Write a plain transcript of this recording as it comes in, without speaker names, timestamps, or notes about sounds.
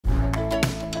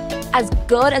As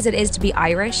good as it is to be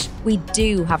Irish, we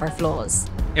do have our flaws.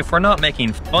 If we're not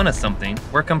making fun of something,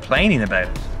 we're complaining about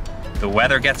it. The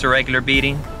weather gets a regular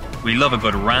beating. We love a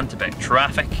good rant about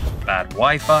traffic, bad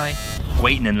Wi-Fi,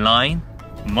 waiting in line,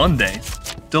 Mondays,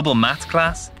 double maths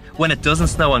class, when it doesn't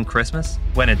snow on Christmas,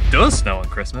 when it does snow on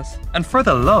Christmas, and for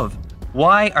the love,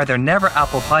 why are there never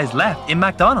apple pies left in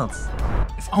McDonald's?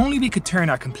 If only we could turn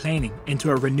our complaining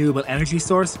into a renewable energy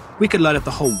source, we could light up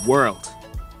the whole world.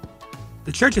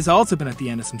 The church has also been at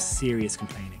the end of some serious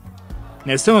complaining.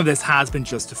 Now, some of this has been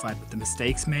justified with the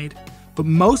mistakes made, but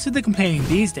most of the complaining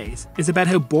these days is about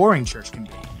how boring church can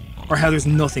be, or how there's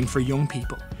nothing for young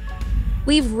people.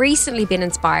 We've recently been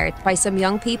inspired by some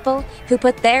young people who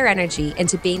put their energy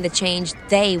into being the change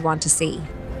they want to see.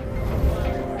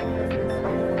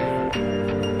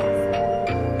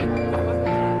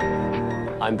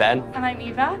 I'm Ben. And I'm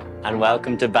Eva. And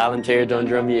welcome to Volunteer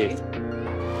Dundrum Youth.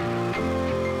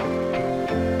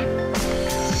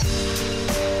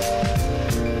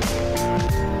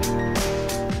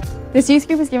 This youth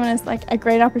group has given us a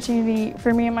great opportunity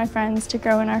for me and my friends to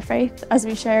grow in our faith as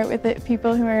we share it with the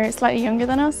people who are slightly younger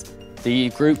than us. The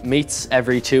group meets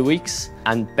every 2 weeks,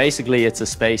 and basically it's a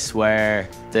space where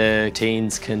the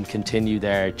teens can continue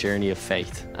their journey of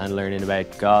faith and learning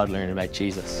about God, learning about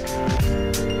Jesus.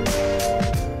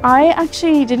 I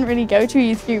actually didn't really go to a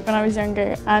youth group when I was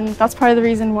younger, and that's part of the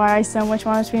reason why I so much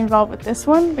wanted to be involved with this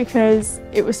one, because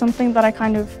it was something that I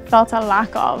kind of felt a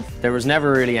lack of. There was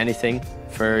never really anything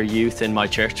for youth in my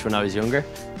church when I was younger,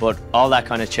 but all that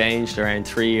kind of changed around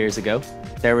 3 years ago.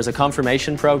 There was a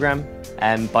confirmation program,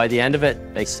 and by the end of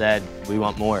it, they said, we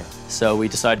want more. So we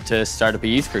decided to start up a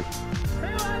youth group.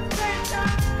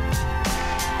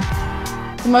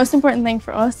 The most important thing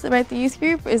for us about the youth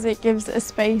group is it gives a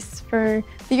space for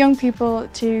the young people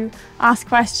to ask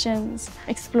questions,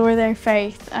 explore their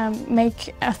faith,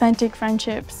 make authentic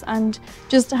friendships, and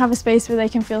just to have a space where they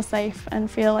can feel safe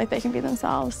and feel like they can be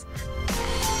themselves.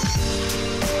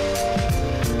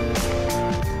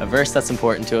 A verse that's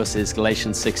important to us is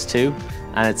Galatians 6:2,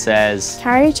 and it says,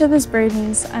 "Carry each other's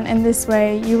burdens, and in this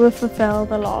way you will fulfill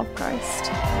the law of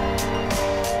Christ."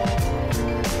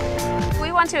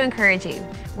 We want to encourage you,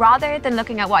 rather than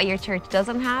looking at what your church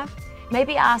doesn't have,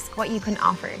 maybe ask what you can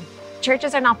offer.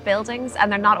 Churches are not buildings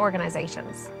and they're not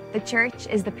organizations. The church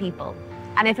is the people.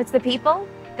 And if it's the people,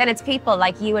 then it's people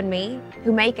like you and me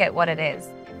who make it what it is.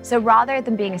 So rather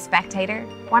than being a spectator,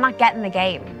 why not get in the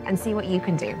game and see what you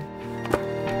can do?